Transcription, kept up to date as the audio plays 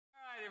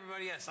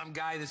everybody. Yes, I'm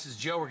Guy. This is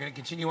Joe. We're going to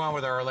continue on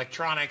with our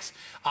electronics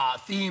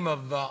theme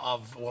of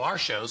our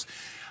shows.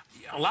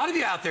 A lot of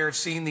you out there have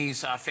seen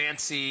these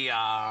fancy,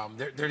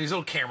 they're these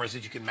little cameras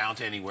that you can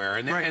mount anywhere,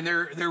 and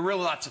they're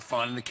really lots of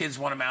fun. And the kids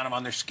want to mount them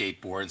on their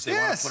skateboards. They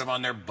want to put them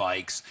on their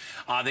bikes.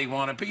 They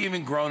want to,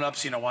 even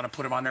grown-ups, want to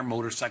put them on their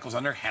motorcycles,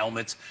 on their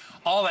helmets,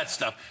 all that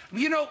stuff.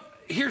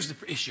 Here's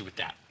the issue with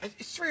that.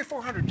 It's $300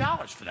 or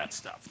 $400 for that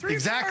stuff.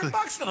 $300 or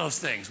 $400 for those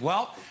things.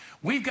 Well,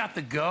 we've got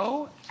the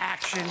Go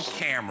Action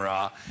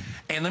camera,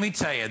 and let me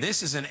tell you,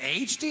 this is an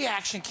HD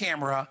action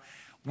camera.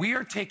 We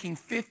are taking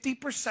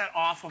 50%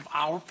 off of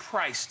our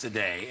price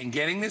today and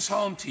getting this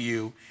home to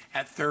you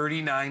at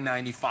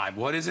 $39.95.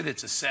 What is it?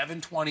 It's a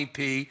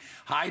 720p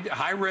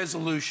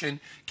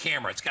high-resolution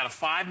camera. It's got a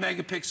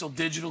 5-megapixel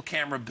digital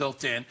camera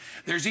built in.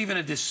 There's even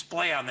a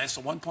display on this,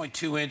 a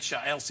 1.2-inch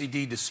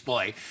LCD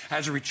display.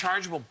 Has a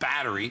rechargeable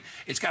battery.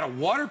 It's got a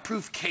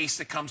waterproof case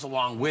that comes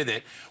along with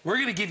it. We're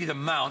going to give you the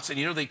mounts, and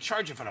they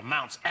charge you for the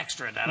mounts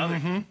extra, that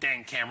other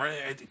dang camera.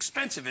 It's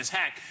expensive as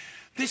heck.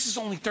 This is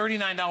only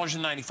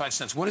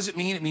 $39.95. What does it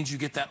mean? It means you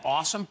get that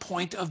awesome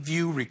point of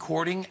view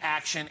recording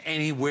action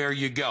anywhere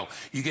you go.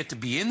 You get to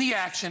be in the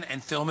action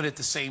and film it at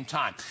the same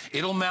time.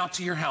 It'll mount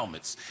to your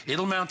helmets.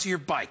 It'll mount to your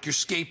bike, your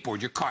skateboard,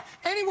 your car.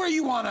 Anywhere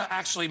you want to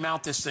actually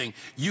mount this thing,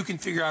 you can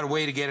figure out a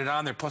way to get it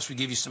on there. Plus, we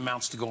give you some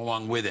mounts to go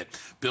along with it.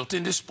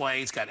 Built-in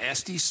display. It's got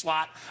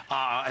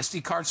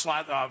SD card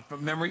slot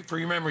for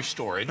your memory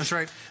storage. That's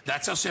right.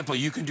 That's how simple.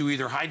 You can do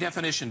either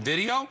high-definition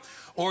video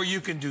or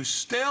you can do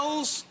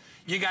stills.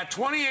 You got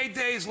 28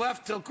 days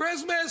left till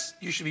Christmas.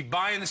 You should be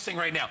buying this thing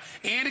right now.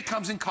 And it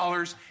comes in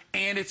colors,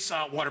 and it's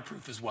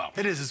waterproof as well.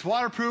 It is. It's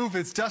waterproof.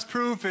 It's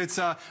dustproof. It's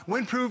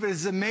windproof.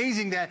 It's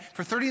amazing that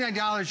for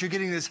 $39 you're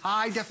getting this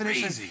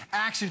high-definition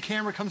action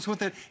camera. Comes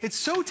with it. It's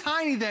so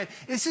tiny that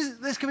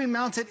this can be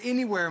mounted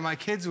anywhere. My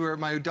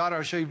daughter,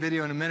 I'll show you a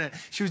video in a minute.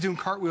 She was doing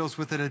cartwheels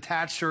with it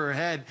attached to her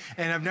head,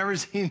 and I've never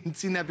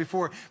seen that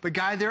before. But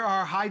Guy, there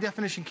are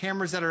high-definition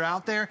cameras that are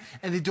out there,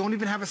 and they don't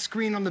even have a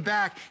screen on the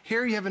back.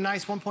 Here you have a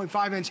nice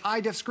 1.5-inch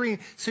high-def screen,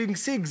 so you can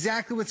see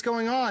exactly what's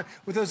going on.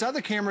 With those other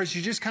cameras,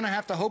 you just kind of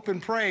have to hope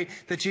and pray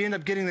that you end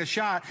up getting the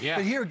shot. Yeah.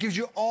 But here it gives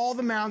you all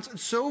the mounts.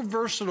 It's so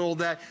versatile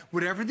that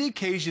whatever the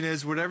occasion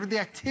is, whatever the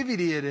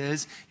activity it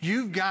is,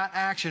 you've got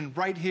action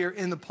right here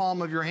in the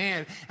palm of your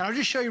hand. And I'll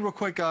just show you real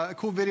quick a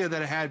cool video that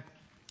I had.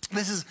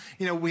 This is,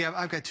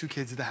 I've got 2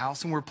 kids at the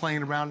house, and we're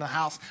playing around the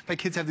house. My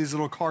kids have these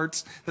little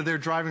carts that they're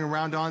driving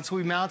around on. So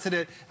we mounted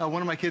it,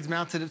 one of my kids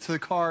mounted it to the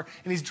car,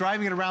 and he's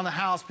driving it around the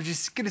house, but you're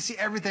going to see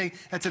everything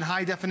that's in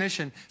high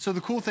definition. So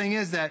the cool thing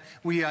is that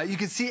you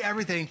can see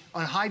everything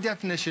on high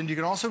definition. You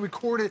can also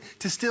record it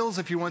to stills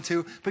if you want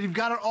to, but you've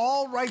got it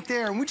all right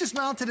there. And we just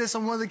mounted this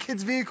on one of the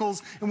kids'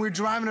 vehicles, and we're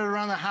driving it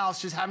around the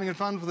house, just having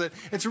fun with it.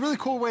 It's a really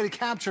cool way to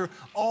capture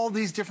all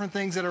these different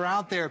things that are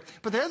out there.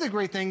 But the other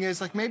great thing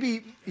is, like,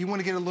 maybe you want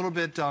to get a little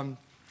bit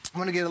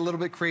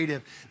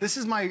creative. This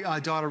is my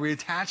daughter. We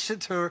attached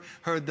it to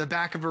the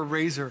back of her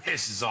razor.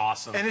 This is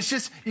awesome. And it's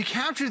just, you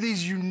capture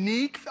these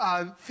unique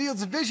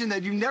fields of vision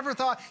that you never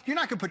thought. You're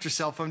not going to put your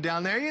cell phone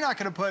down there. You're not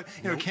going to put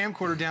a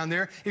camcorder down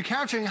there. You're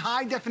capturing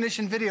high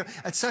definition video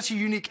at such a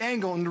unique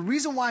angle. And the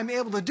reason why I'm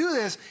able to do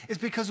this is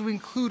because we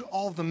include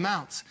all of the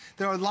mounts.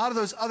 There are a lot of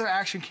those other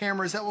action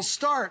cameras that will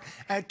start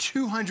at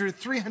 $200,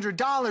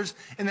 $300,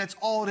 and that's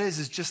all it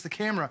is just the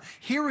camera.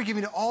 Here we're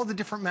giving you all the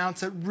different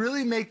mounts that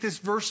really make this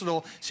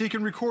versatile, so you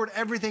can record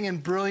everything in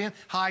brilliant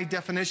high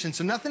definition.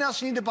 So nothing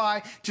else you need to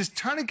buy. Just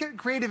try to get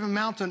creative and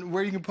mount on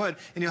where you can put,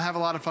 and you'll have a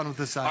lot of fun with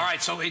this size. All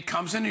right, so it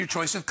comes in your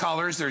choice of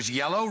colors. There's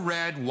yellow,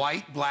 red,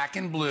 white, black,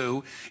 and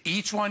blue.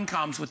 Each one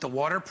comes with the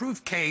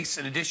waterproof case.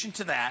 In addition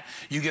to that,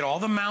 you get all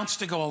the mounts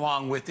to go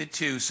along with it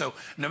too. So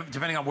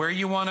depending on where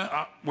you want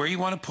to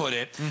put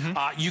it,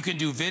 you can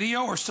do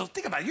video or still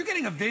think about it. You're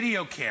getting a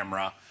video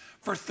camera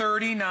for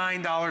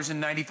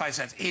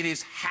 $39.95. It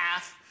is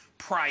half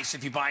price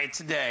if you buy it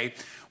today.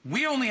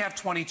 We only have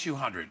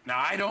 2,200.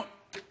 Now,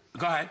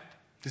 go ahead.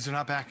 These are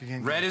not back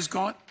again. Red is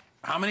gone.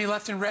 How many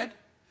left in red?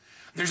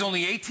 There's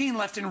only 18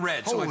 left in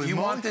red. So if you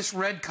want this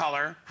red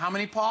color, how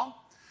many, Paul?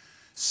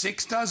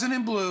 6 dozen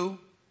in blue,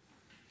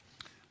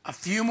 a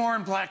few more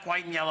in black,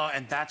 white, and yellow,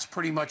 and that's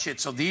pretty much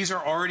it. So these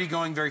are already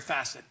going very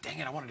fast. Dang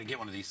it, I wanted to get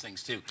one of these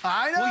things too.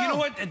 I know. Well, you know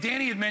what?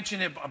 Danny had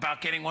mentioned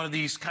about getting one of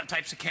these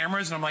types of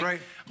cameras, and I'm like,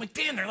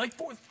 Dan, they're like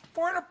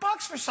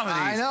 $400 for some of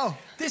these. I know.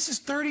 This is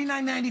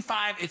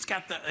 $39.95. It's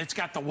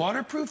got the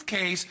waterproof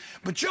case,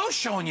 but Joe's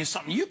showing you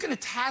something. You can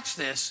attach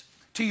this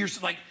to your,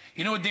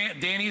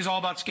 Danny is all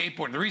about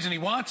skateboarding. The reason he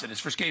wants it is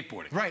for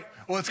skateboarding. Right.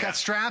 Well, it's got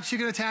straps you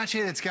can attach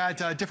it. It's got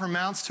different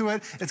mounts to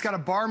it. It's got a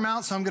bar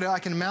mount, so I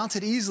can mount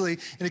it easily.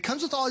 And it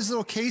comes with all these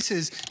little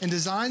cases and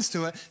designs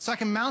to it, so I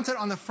can mount it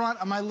on the front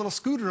of my little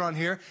scooter on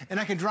here, and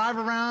I can drive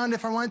around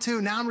if I want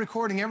to. Now I'm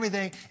recording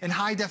everything in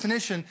high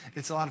definition.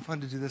 It's a lot of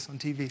fun to do this on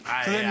TV.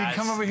 So then you can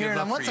come over here,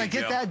 and once I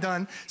get that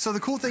done, so the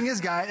cool thing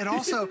is, Guy, and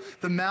also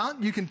the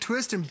mount, you can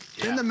twist and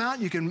bend the mount.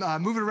 You can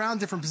move it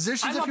around different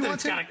positions if you want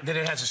to. That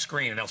it has a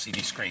screen, an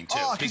LCD screen too.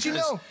 Oh,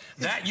 because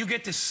that you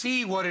get to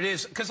see what it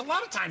is. Because a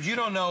lot of times you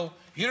don't know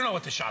You don't know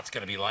what the shot's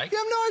going to be like. You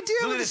have no idea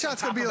Look what at the this on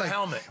shot's going to top be of like. a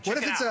helmet. What Check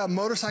if it it's out. a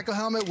motorcycle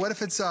helmet? What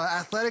if it's an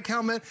athletic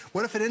helmet?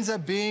 What if it ends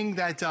up being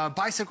that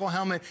bicycle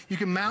helmet? You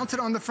can mount it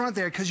on the front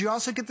there because you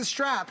also get the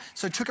strap.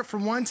 So I took it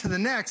from one to the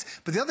next.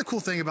 But the other cool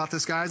thing about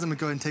this, guys, I'm going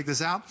to go ahead and take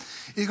this out.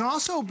 You can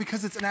also,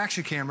 because it's an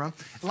action camera,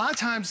 a lot of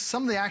times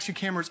some of the action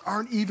cameras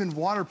aren't even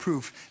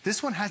waterproof.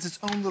 This one has its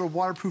own little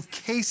waterproof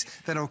case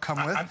that it'll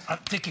come with. I'm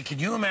thinking, can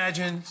you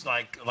imagine,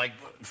 like,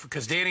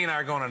 because Danny and I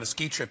are going on a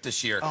ski trip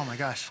this year. Oh my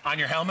gosh. On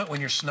your helmet when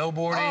you're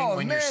snowboarding,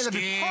 when man, you're that'd be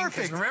skiing.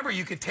 perfect. Remember,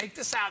 you could take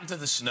this out into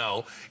the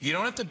snow. You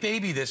don't have to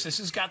baby this. This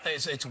has got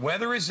it's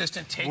weather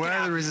resistant. Take it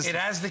out. Resistant. It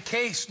has the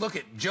case. Look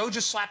at Joe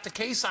just slapped the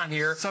case on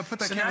here. So I put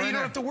that so camera now you in don't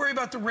there. have to worry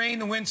about the rain,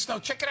 the wind, snow.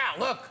 Check it out.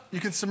 Look. You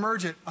can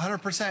submerge it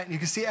 100%. You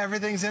can see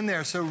everything's in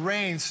there. So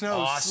rain,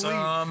 snow,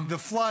 sleet, the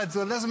floods.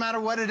 So it doesn't matter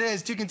what it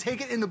is. You can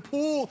take it in the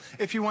pool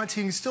if you want to.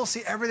 You can still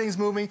see everything's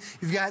moving.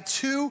 You've got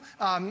two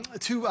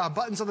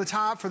buttons on the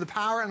top for the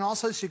power, and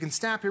also so you can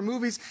snap your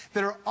movies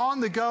that are on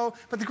the go.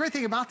 But the great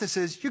thing about this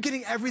is you're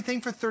getting everything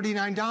for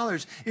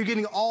 $39. You're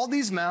getting all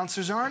these mounts.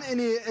 There aren't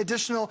any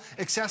additional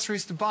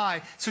accessories to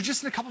buy. So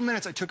just in a couple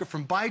minutes, I took it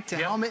from bike to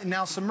helmet and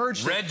now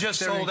submerged. Red just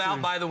sold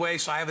out, by the way,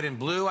 so I have it in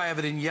blue, I have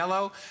it in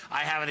yellow, I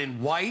have it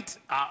in white.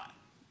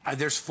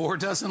 There's 4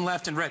 dozen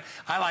left in red.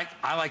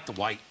 I like the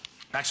white.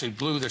 Actually,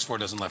 blue, there's 4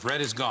 dozen left.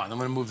 Red is gone. I'm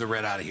going to move the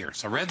red out of here.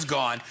 So red's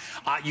gone.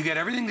 You get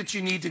everything that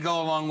you need to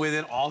go along with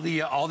it, all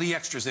the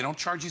extras. They don't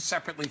charge you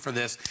separately for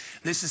this.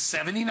 This is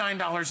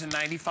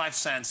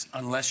 $79.95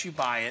 unless you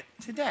buy it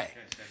today,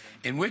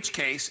 in which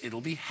case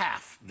it'll be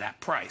half that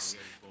price.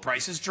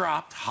 Price has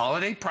dropped,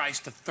 holiday price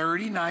to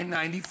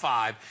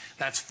 $39.95.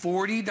 That's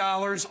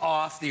 $40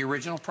 off the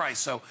original price.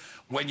 So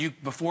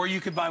before you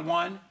could buy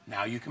 1,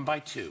 now you can buy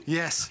 2.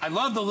 Yes. I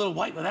love the little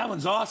white one. That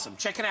one's awesome.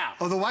 Check it out.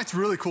 Oh, the white's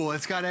really cool.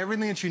 It's got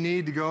everything that you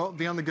need to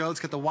be on the go. It's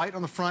got the white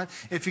on the front.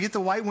 If you get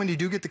the white one, you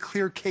do get the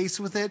clear case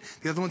with it.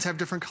 The other ones have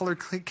different colored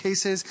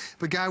cases.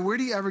 But, Guy, where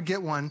do you ever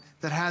get one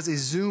that has a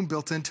zoom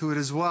built into it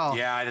as well?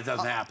 Yeah, it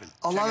doesn't happen.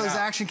 A lot of those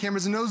action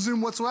cameras, no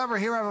zoom whatsoever.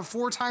 Here I have a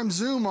 4x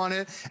zoom on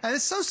it. And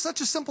it's such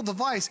a simple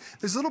device.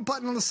 There's a little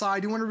button on the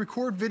side. You want to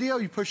record video,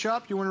 you push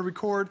up. You want to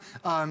record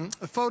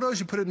photos,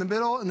 you put it in the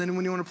middle. And then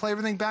when you want to play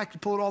everything back, you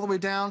pull it all the way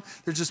down.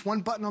 There's just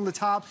one button on the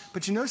top.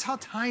 But you notice how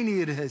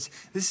tiny it is.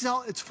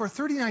 It's for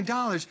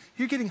 $39.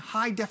 You're getting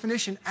high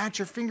definition at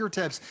your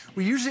fingertips.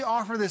 We usually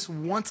offer this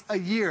once a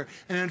year.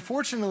 And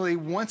unfortunately,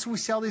 once we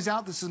sell these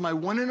out, this is my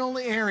one and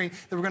only airing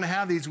that we're going to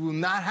have these. We will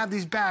not have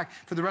these back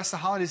for the rest of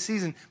the holiday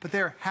season, but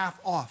they're half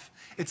off.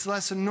 It's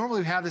less than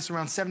normally we have this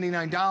around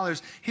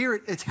 $79.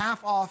 Here it's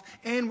half off,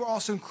 and we're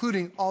also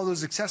including all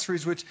those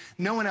accessories which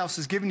no one else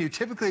is giving you.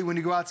 Typically, when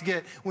you go out to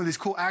get one of these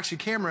cool action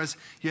cameras,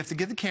 you have to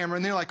get the camera,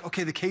 and they're like,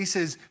 okay, the case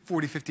is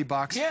 $40,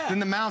 $50. Yeah. Then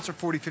the mounts are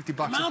 $40, $50 a piece.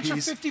 The mounts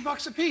are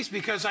 $50 a piece,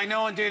 because I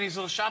know on Danny's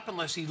little shopping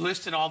list he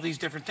listed all these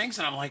different things,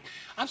 and I'm like,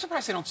 I'm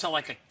surprised they don't sell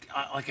like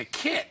a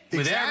kit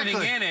with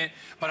everything in it.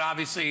 But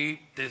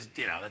obviously,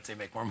 they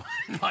make more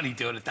money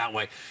doing it that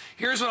way.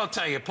 Here's what I'll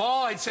tell you,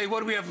 Paul. I'd say, what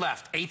do we have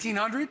left?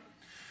 1,800.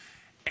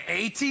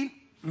 18,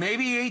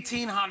 maybe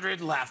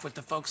 1,800 left with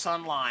the folks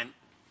online.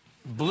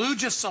 Blue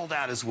just sold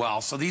out as well,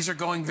 so these are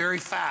going very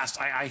fast.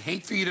 I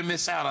hate for you to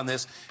miss out on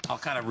this. I'll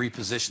kind of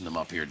reposition them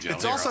up here, Joe.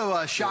 It's also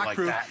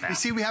shockproof. Like you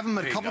see, we have them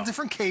in a couple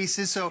different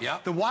cases. So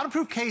the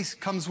waterproof case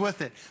comes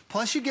with it.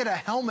 Plus, you get a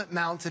helmet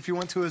mount if you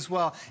want to as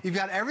well. You've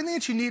got everything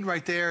that you need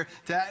right there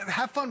to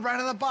have fun right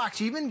out of the box.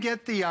 You even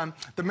get the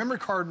memory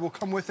card will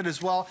come with it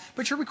as well.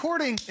 But you're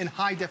recording in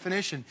high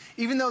definition.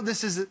 Even though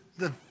this is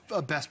the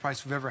best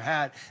price we've ever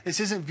had. This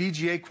isn't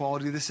VGA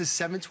quality. This is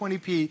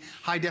 720p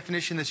high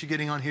definition that you're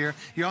getting on here.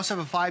 You also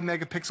have a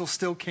 5-megapixel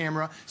still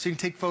camera, so you can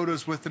take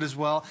photos with it as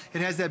well.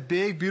 It has that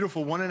big,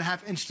 beautiful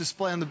 1.5-inch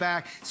display on the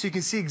back, so you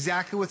can see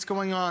exactly what's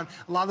going on.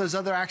 A lot of those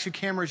other action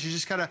cameras, you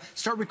just gotta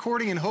start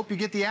recording and hope you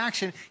get the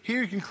action.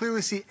 Here you can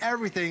clearly see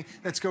everything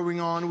that's going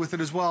on with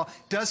it as well.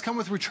 It does come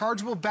with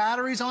rechargeable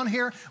batteries on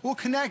here. Will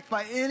connect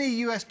by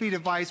any USB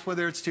device,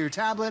 whether it's to your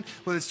tablet,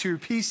 whether it's to your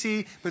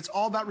PC, but it's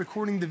all about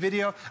recording the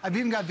video. I've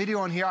even got video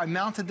on here. I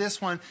mounted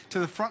this one to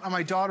the front of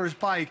my daughter's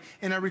bike,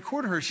 and I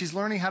recorded her. She's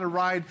learning how to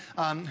ride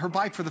her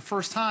bike for the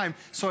first time,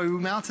 so I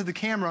mounted the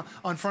camera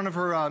on front of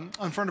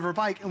her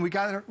bike, and we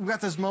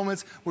got those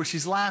moments where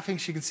she's laughing.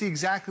 She can see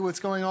exactly what's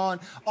going on,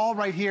 all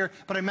right here.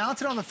 But I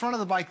mounted it on the front of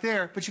the bike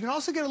there. But you can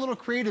also get a little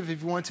creative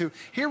if you want to.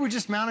 Here we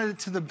just mounted it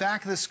to the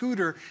back of the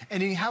scooter,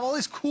 and you have all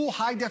these cool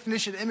high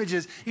definition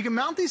images. You can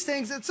mount these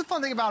things. It's the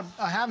fun thing about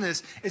having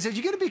this is that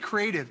you got to be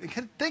creative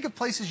and think of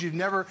places you've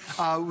never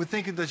would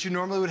think that you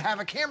normally would have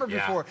a camera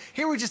before.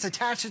 Here we just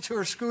attach it to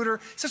her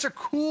scooter. Such a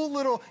cool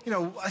little,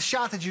 a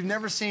shot that you've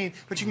never seen,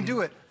 but you can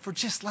do it for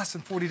just less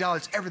than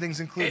 $40. Everything's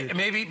included.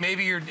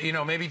 Maybe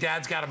you're, maybe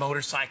Dad's got a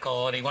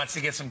motorcycle and he wants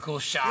to get some cool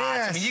shots.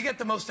 Yes. I mean, you get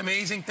the most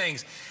amazing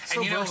things.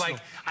 And versatile.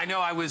 I know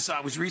I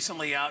was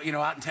recently out,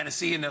 out in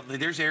Tennessee, and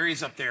there's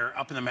areas up there,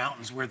 up in the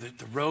mountains, where the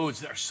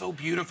roads are so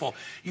beautiful.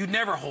 You'd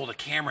never hold a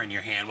camera in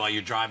your hand while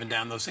you're driving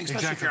down those things,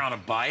 especially if you're on a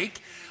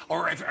bike,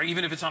 or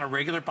even if it's on a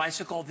regular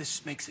bicycle.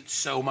 This makes it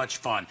so much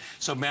fun.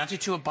 So mount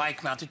it to to a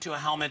bike, mount it to a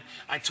helmet.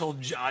 I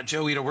told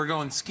Joey, we're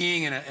going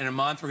skiing in a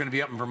month. We're going to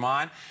be up in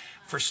Vermont.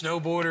 For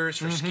snowboarders,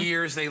 for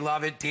skiers, they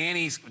love it.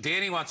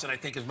 Danny wants it, I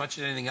think, as much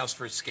as anything else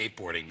for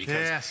skateboarding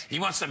because he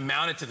wants to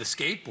mount it to the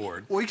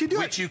skateboard. Well, you can do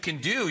which you can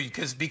do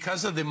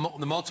because of the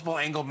multiple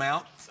angle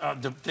mount,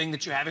 the thing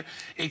that you have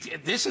here.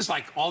 This is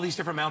like all these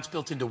different mounts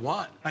built into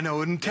one. I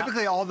know, and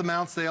typically all the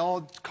mounts, they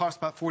all cost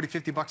about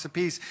 $40–50 a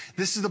piece.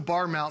 This is the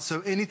bar mount,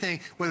 so anything,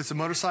 whether it's a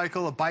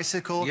motorcycle, a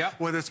bicycle,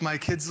 whether it's my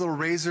kid's little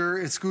razor,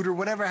 a scooter,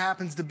 whatever it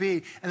happens to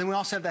be. And then we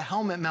also have the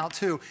helmet mount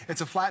too.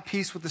 It's a flat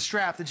piece with a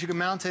strap that you can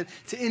mount it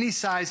to any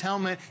size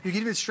helmet. You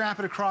can even strap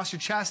it across your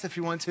chest if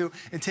you want to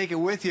and take it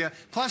with you.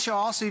 Plus, you'll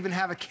also even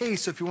have a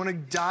case, so if you want to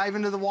dive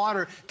into the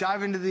water,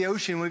 dive into the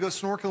ocean, want to go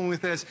snorkeling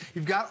with this,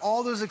 you've got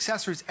all those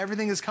accessories.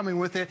 Everything is coming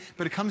with it,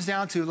 but it comes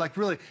down to, like,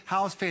 really,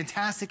 how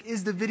fantastic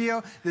is the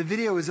video? The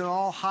video is in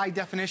all high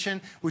definition.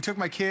 We took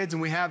my kids,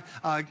 and we have,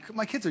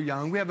 my kids are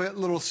young. We have a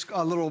little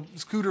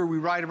scooter we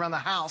ride around the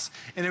house,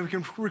 and then we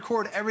can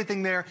record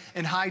everything there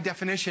in high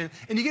definition,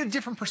 and you get a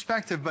different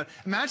perspective. But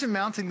imagine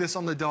mounting this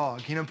on the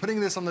dog, putting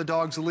this on the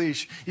dog's leash.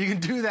 You can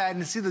do that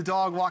and see the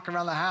dog walk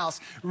around the house.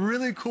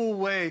 Really cool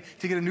way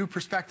to get a new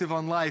perspective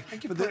on life. I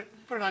think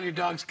put it on your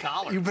dog's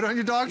collar. You put it on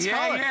your dog's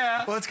collar?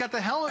 Yeah. Well, it's got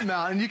the helmet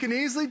mount, and you can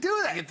easily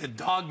do that. Get the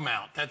dog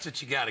mount. That's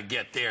what you got to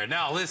get there.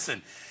 Now,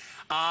 listen,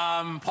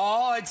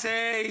 Paul, I'd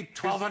say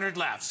 1,200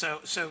 left.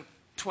 So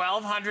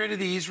 1,200 of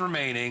these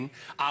remaining.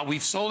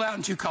 We've sold out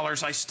in 2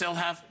 colors. I still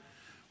have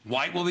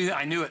white will be,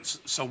 I knew it.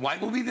 So white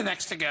will be the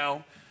next to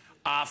go.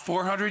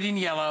 400 in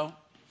yellow.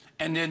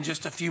 And then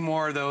just a few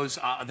more of those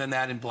than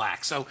that in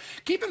black. So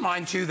keep in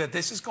mind, too, that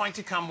this is going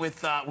to come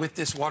with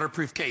this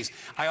waterproof case.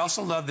 I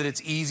also love that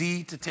it's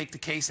easy to take the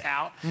case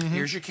out.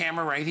 Here's your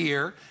camera right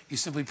here. You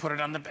simply put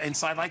it on the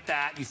inside like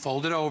that. You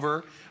fold it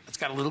over. It's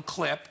got a little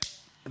clip.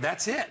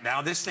 That's it.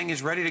 Now this thing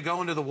is ready to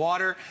go into the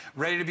water,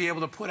 ready to be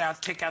able to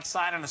take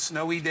outside on a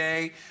snowy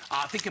day.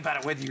 Think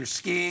about it, whether you're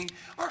skiing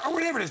or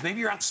whatever it is.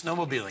 Maybe you're out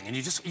snowmobiling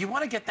and you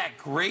want to get that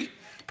great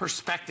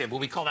perspective,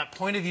 what we call that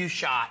point of view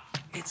shot.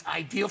 It's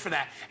ideal for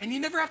that. And you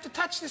never have to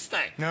touch this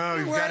thing. No,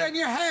 you wear it on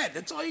your head.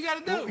 That's all you got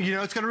to do.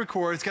 Well, it's going to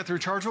record. It's got the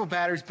rechargeable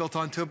batteries built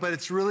onto it, but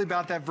it's really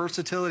about that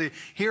versatility.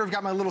 Here, I've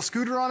got my little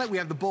scooter on it. We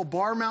have the bull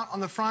bar mount on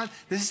the front.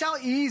 This is how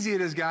easy it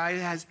is, guys.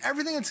 It has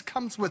everything that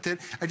comes with it.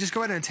 I just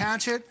go ahead and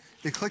attach it.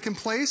 They click in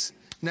place.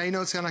 Now you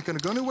know it's not going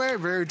to go anywhere.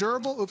 Very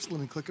durable. Oops,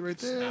 let me click it right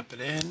there. Snap it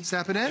in.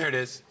 Snap it in. There it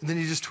is. And then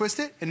you just twist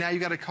it, and now you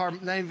got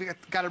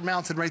it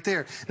mounted right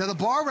there. Now the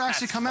bar will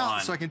actually come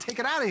out, so I can take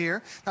it out of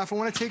here. Now if I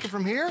want to take it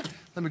from here,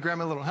 let me grab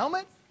my little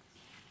helmet.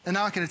 And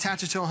now I can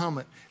attach it to a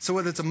helmet. So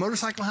whether it's a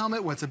motorcycle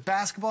helmet, whether it's a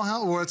basketball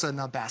helmet, or it's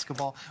not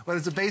basketball, whether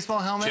it's a baseball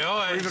helmet,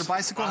 or even a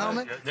bicycle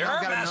helmet. There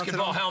are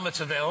basketball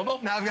helmets available.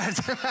 Now I've got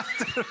it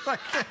mounted right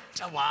there.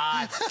 Come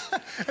on.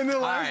 And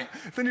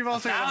then you've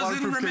also got a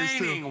 1,000 waterproof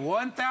case, remaining,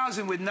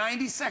 1,000 with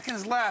 90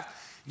 seconds left.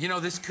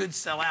 This could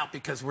sell out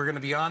because we're going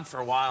to be on for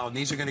a while, and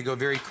these are going to go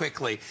very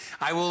quickly.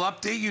 I will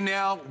update you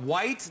now.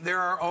 White, there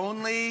are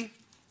only,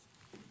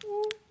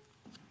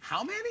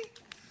 how many?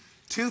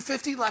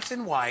 250 left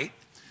in white.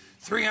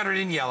 300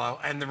 in yellow,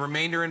 and the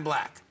remainder in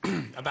black.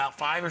 About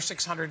 500 or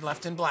 600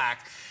 left in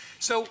black.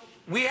 So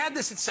we had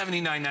this at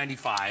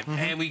 $79.95,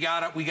 and we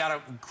got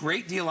a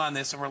great deal on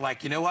this, and we're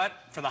like, you know what?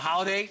 For the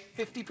holiday,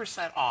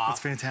 50% off. That's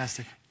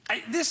fantastic.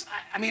 I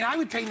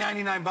would pay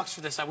 $99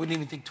 for this. I wouldn't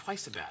even think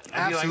twice about it.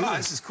 I'd Absolutely. be like, oh,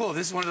 this is cool.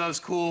 This is one of those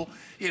cool,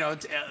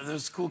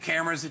 those cool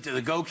cameras,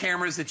 the Go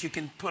cameras that you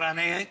can put on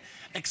anything.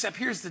 Except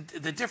here's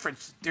the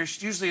difference. There's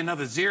usually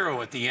another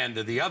 0 at the end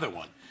of the other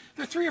one.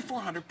 They're $300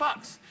 or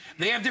 $400.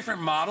 They have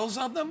different models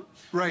of them.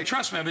 Right. And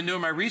trust me, I've been doing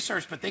my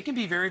research, but they can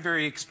be very,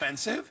 very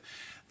expensive.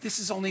 This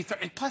is only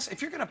plus,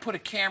 if you're going to put a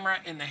camera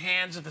in the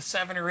hands of a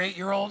 7 or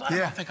 8-year-old, I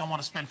don't think I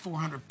want to spend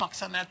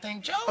 $400 on that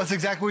thing, Joe. That's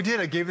exactly what we did.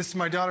 I gave this to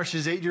my daughter.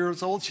 She's 8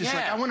 years old. She's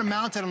like, I want to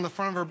mount it on the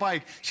front of her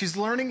bike. She's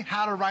learning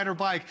how to ride her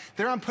bike.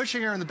 There I'm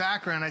pushing her in the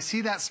background. I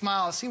see that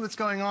smile. I see what's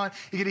going on.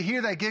 You get to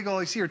hear that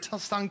giggle. You see her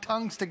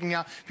tongue sticking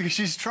out because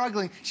she's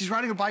struggling. She's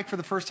riding a bike for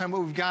the first time,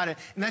 but we've got it.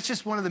 And that's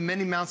just one of the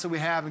many mounts that we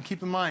have. And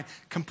keep in mind,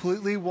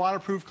 completely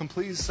waterproof,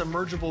 completely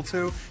submergible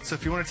too. So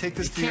if you want to take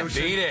this to the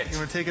ocean, you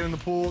want to take it in the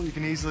pool, you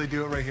can easily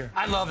do it right here.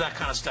 I love that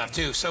kind of stuff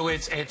too. So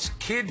it's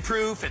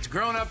kid-proof, it's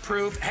grown-up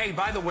proof. Hey,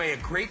 by the way, a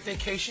great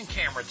vacation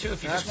camera too.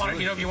 If you just want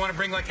to, if you want to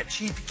bring like a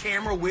cheap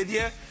camera with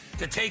you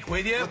to take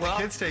with you, let the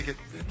kids take it.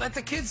 Let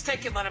the kids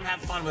take it. Let them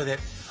have fun with it.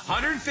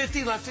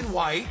 150 left in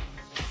white.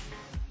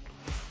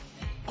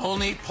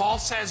 Only Paul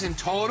says in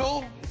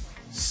total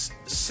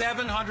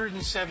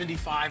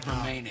 775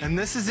 remaining. And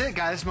this is it,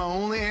 guys. It's my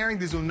only airing.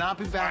 These will not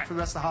be back for the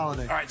rest of the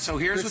holiday. All right, so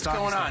here's what's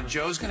going on.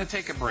 Joe's going to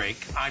take a break.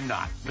 I'm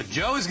not, but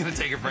Joe is going to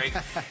take a break.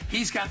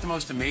 He's got the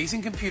most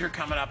amazing computer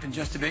coming up in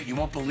just a bit. You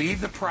won't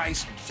believe the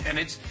price, and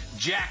it's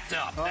jacked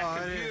up.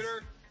 That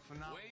computer